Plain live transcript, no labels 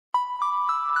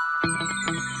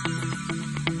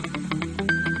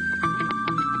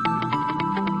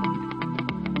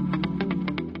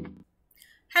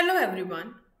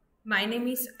everyone, my name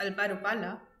is Alpa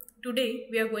Rupala. Today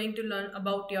we are going to learn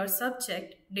about your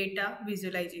subject data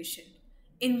visualization,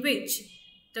 in which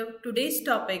today's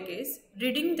topic is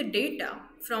reading the data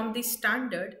from the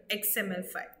standard XML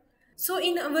file. So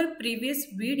in our previous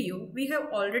video we have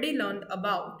already learned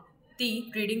about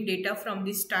the reading data from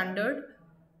the standard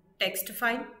text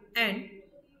file and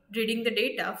reading the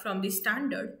data from the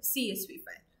standard CSV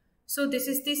file. So this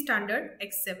is the standard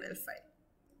XML file.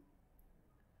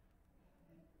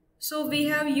 So we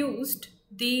have used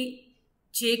the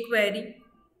jQuery,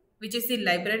 which is the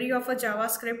library of a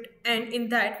JavaScript, and in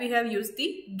that we have used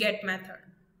the get method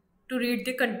to read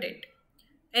the content.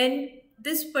 And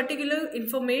this particular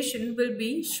information will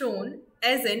be shown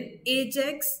as an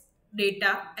Ajax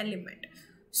data element.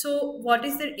 So what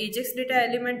is the Ajax data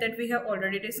element that we have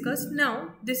already discussed?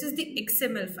 Now this is the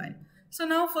XML file. So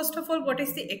now first of all, what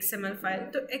is the XML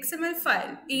file? The XML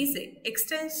file is an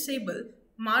extensible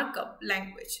markup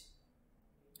language.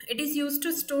 It is used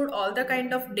to store all the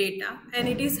kind of data and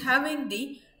it is having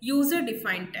the user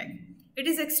defined tag. It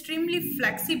is extremely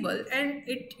flexible and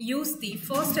it uses the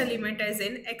first element as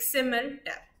an XML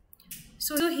tag.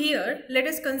 So here let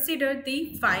us consider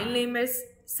the file name as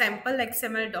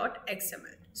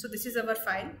sampleXML.xml. So this is our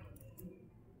file.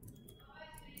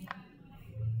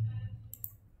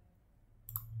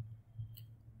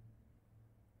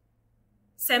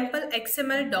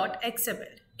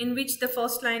 sampleXML.xml, in which the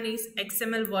first line is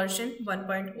XML version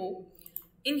 1.0.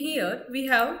 In here we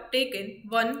have taken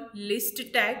one list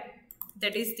tag,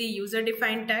 that is the user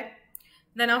defined tag.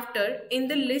 Then after, in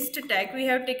the list tag we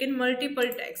have taken multiple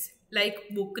tags like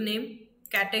book name,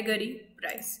 category,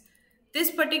 price.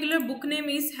 This particular book name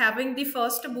is having the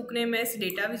first book name as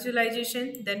data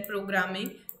visualization, then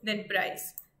programming, then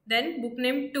price. Then book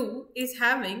name 2 is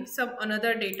having some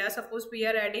another data. Suppose we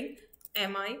are adding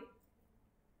MI,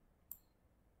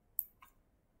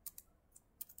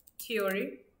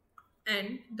 theory,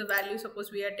 and the value,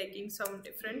 suppose we are taking some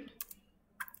different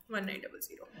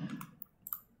 1900.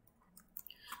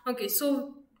 Okay,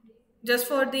 so just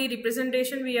for the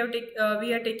representation we are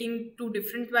taking two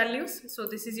different values. So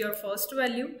this is your first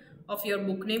value of your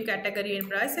book name, category and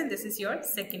price, and this is your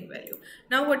second value.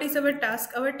 Now what is our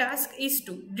task? Our task is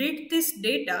to read this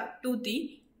data to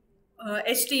the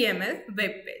HTML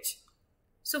web page.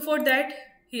 So for that,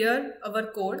 here our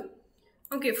code.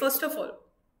 Okay, first of all,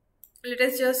 let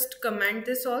us just comment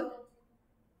this all.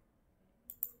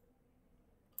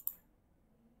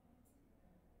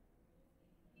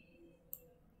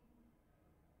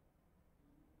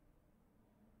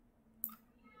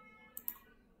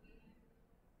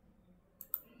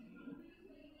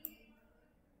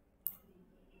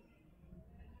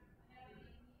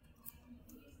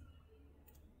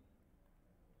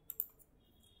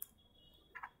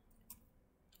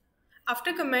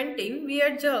 After commenting, we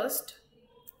are just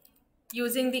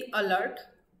using the alert,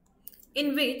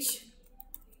 in which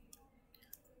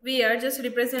we are just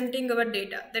representing our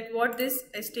data, that what this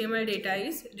HTML data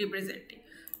is representing.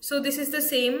 So this is the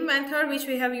same method which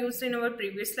we have used in our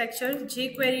previous lecture,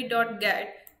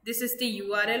 jQuery.get. This is the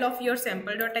URL of your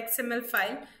sample.xml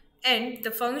file, and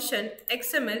the function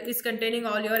XML is containing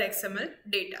all your XML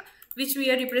data, which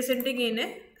we are representing in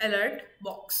a alert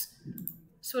box.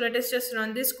 So let us just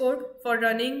run this code. For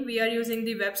running, we are using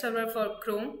the web server for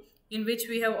Chrome, in which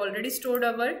we have already stored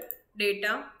our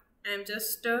data. I am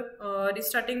just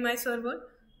restarting my server.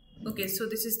 Okay, so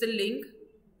this is the link.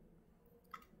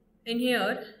 In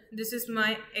here, this is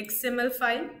my XML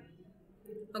file.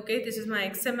 Okay, this is my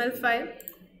XML file.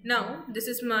 Now, this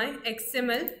is my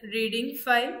XML reading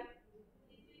file.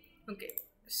 Okay,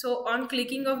 so on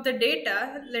clicking of the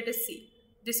data, let us see.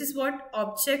 This is what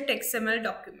object XML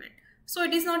document. So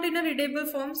it is not in a readable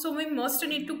form, so we must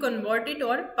need to convert it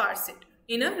or parse it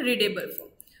in a readable form.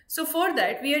 So for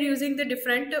that we are using the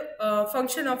different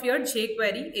function of your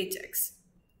jQuery Ajax.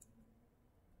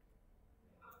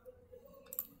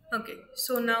 Okay,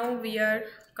 so now we are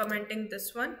commenting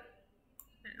this one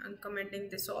and commenting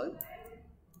this all.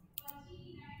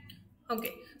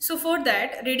 Okay, so for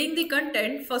that, reading the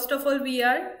content, first of all we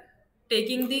are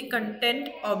taking the content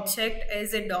object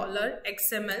as a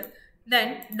 $XML,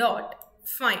 then dot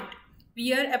find.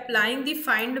 We are applying the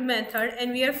find method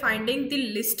and we are finding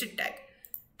the list tag,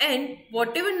 and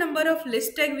whatever number of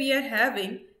list tag we are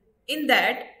having, in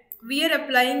that we are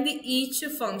applying the each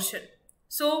function.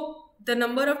 So the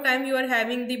number of time you are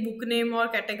having the book name or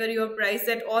category or price,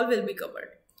 that all will be covered.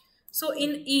 So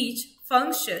in each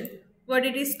function, what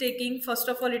it is taking, first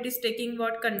of all it is taking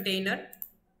what container.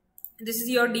 This is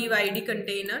your div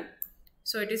container,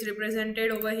 so it is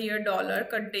represented over here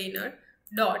 $container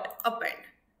dot append.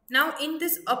 Now in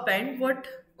this append, what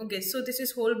Okay, so this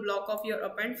is whole block of your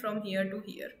append from here to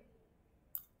here.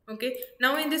 Okay,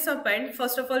 now in this append,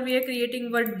 first of all we are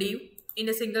creating word div in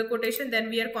a single quotation, then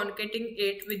we are concatenating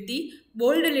it with the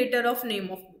bold letter of name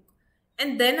of book,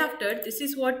 and then after this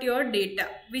is what your data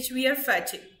which we are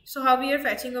fetching. So how we are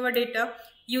fetching our data?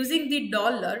 Using the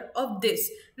dollar of this.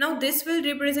 Now this will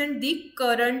represent the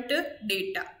current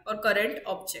data or current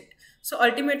object. So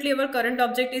ultimately our current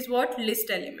object is what? List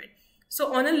element.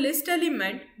 So on a list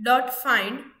element dot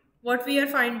find, what we are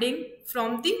finding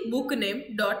from the book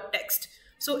name dot text.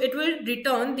 So it will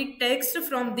return the text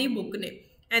from the book name,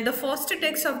 and the first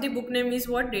text of the book name is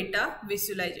what? Data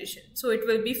visualization. So it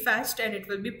will be fetched and it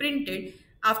will be printed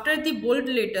after the bold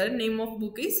letter name of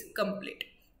book is complete.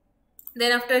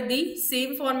 Then after the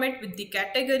same format with the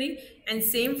category and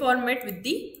same format with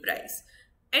the price.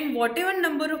 And whatever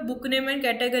number of book name and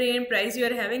category and price you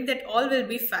are having, that all will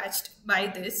be fetched by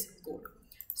this code.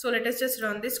 So let us just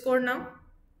run this code now.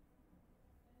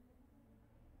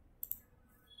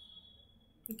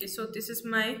 Okay, so this is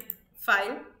my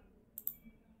file.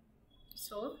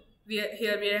 So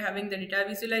here we are having the data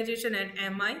visualization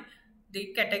and MI.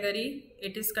 The category,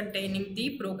 it is containing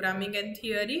the programming and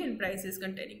theory, and price is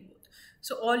containing both.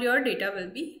 So all your data will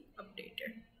be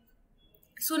updated.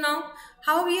 So now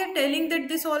how we are telling that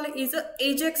this all is a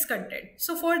Ajax content?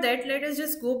 So for that, let us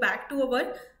just go back to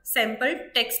our sample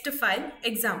text file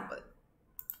example.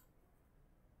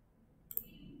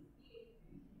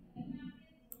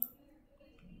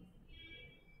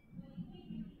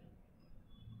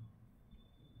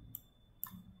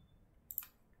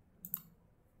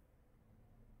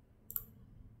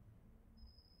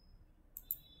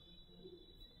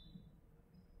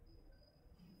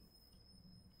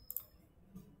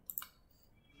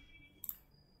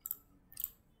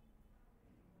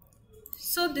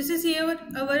 So this is here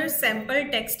our sample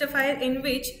text file in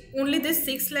which only this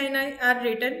 6 lines are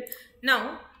written.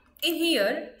 Now in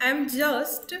here I am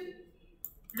just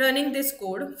running this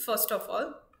code. First of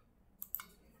all,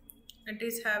 it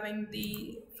is having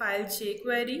the file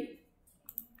jQuery.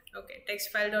 Okay,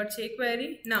 text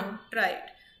file.jQuery. Now try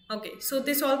it. Okay, so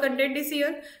this all content is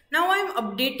here. Now I am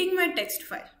updating my text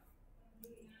file.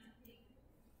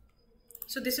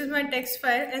 So this is my text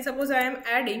file, and suppose I am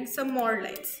adding some more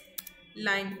lines.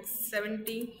 Line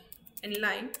 70 and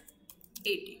line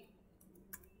 80.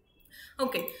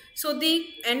 Okay, so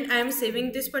and I am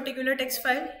saving this particular text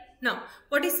file. Now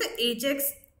what is the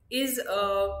Ajax is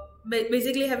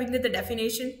basically having the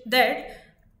definition that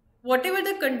whatever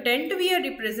the content we are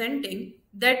representing,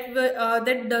 that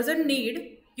that doesn't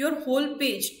need your whole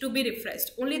page to be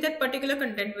refreshed, only that particular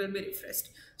content will be refreshed.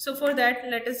 So for that,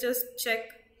 let us just check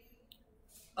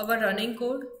our running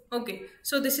code. Okay,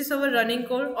 so this is our running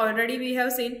code. Already we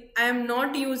have seen I am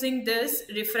not using this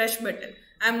refresh button.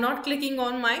 I am not clicking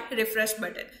on my refresh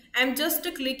button. I am just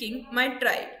clicking my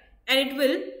try, and it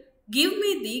will give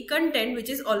me the content which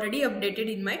is already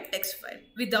updated in my text file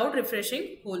without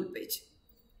refreshing whole page.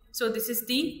 So this is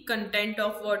the content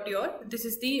of what your, this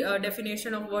is the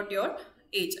definition of what your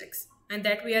Ajax, and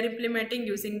that we are implementing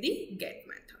using the get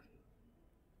method.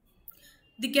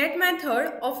 The get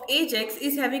method of Ajax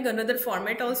is having another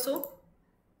format also.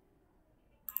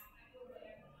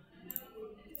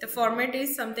 The format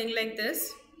is something like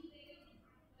this.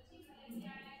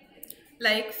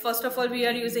 Like first of all, we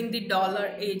are using the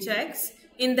 $Ajax.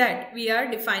 In that we are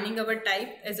defining our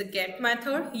type as a get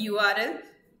method, URL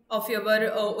of your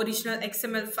original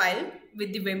XML file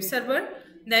with the web server.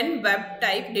 Then web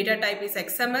type, data type is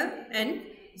XML, and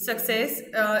success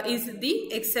is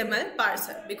the XML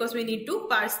parser, because we need to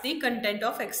parse the content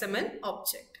of XML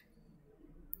object.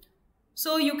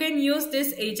 So you can use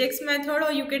this Ajax method,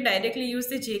 or you can directly use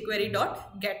the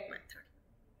jQuery.get method.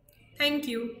 Thank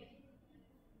you.